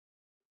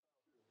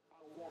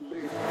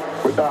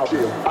without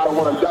you. I don't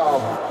wanna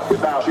love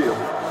without you,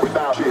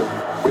 without you,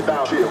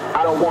 without you.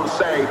 I don't wanna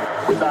say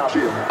without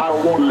you. I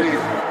don't wanna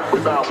live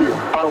without you.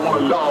 I don't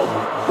wanna love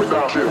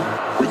without you,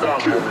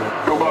 without you.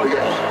 Nobody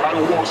else. I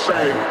don't wanna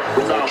say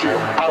without you.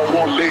 I don't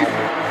wanna live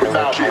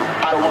without you.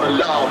 I don't wanna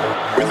love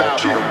without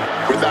you,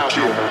 without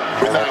you,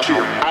 without you.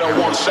 I don't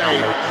wanna say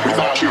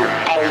without you.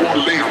 I don't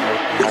wanna live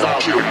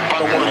without you. I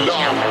don't wanna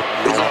love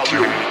without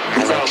you,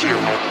 without you.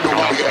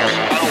 Nobody else.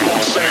 I don't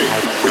wanna say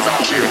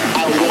without you.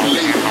 I don't wanna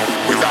live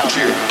without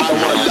you. I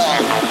don't wanna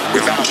love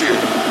without you,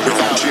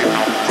 without you,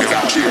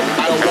 without you.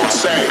 I don't wanna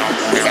say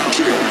without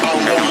you. I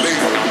don't wanna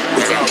live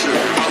without you. I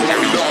don't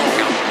wanna love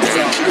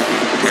without you,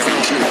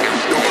 without you.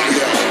 Nobody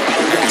else. I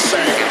don't wanna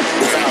say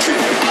without you. I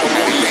don't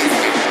wanna live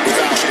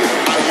without you.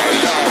 I don't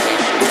wanna love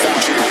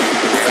without you,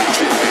 without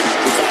you,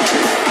 without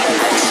you. I don't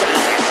wanna say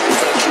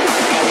without you. I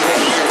don't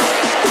wanna live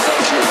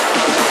without you. I don't wanna love without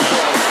you,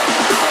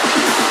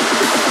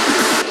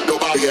 without you.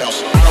 Nobody else.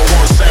 I don't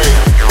wanna say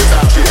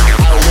without you. I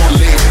don't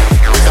wanna live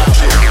without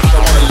you. I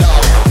don't wanna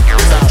love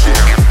without you,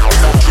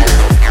 without you,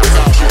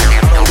 without you. I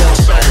don't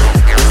wanna say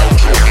without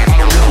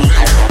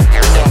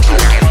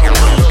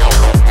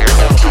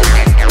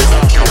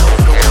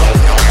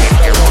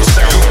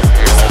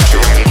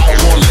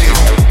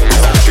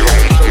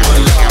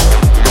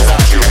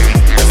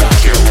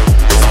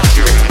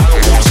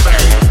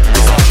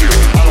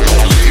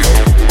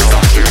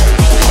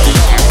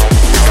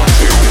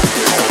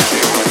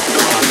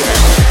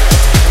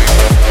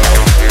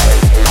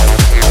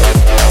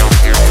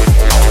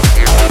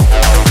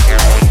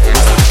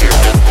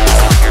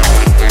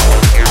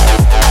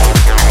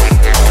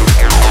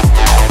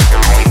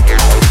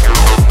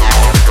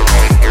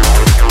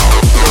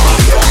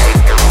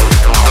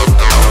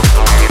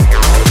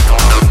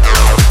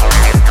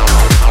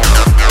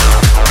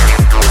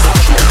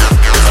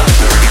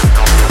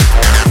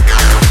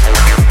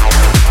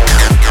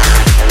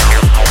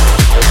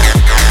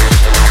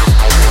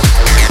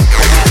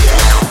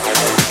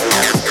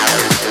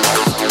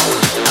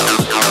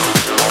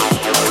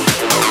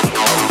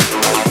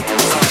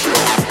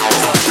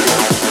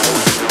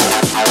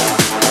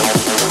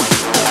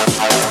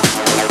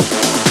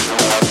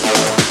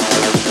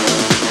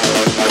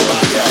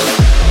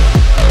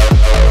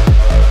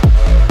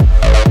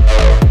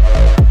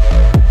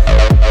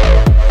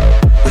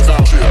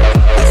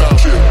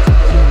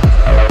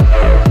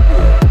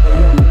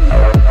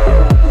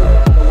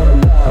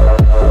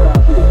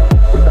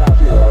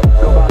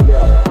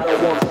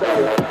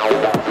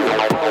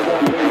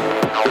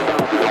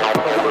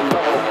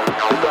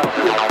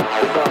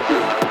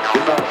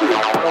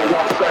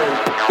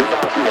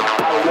you.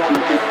 I don't wanna live without you. I don't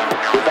wanna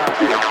love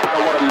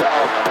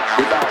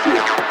without you,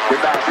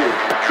 without you.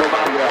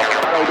 Nobody else.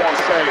 I don't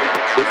wanna say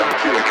without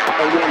you. I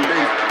don't wanna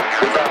live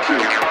without you.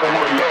 I don't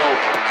wanna love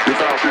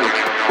without you,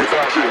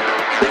 without you,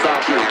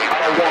 without you. I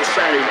don't wanna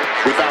say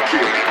without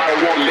you. I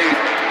don't wanna live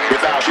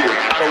without you. I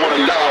don't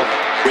wanna love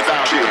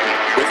without you,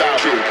 without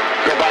you.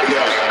 Nobody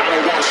else.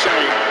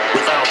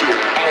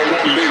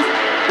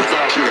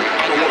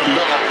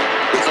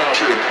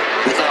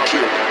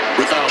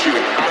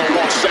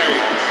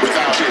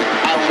 Without you, I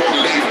don't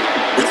wanna live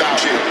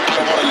without you. I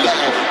don't wanna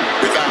love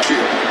without you.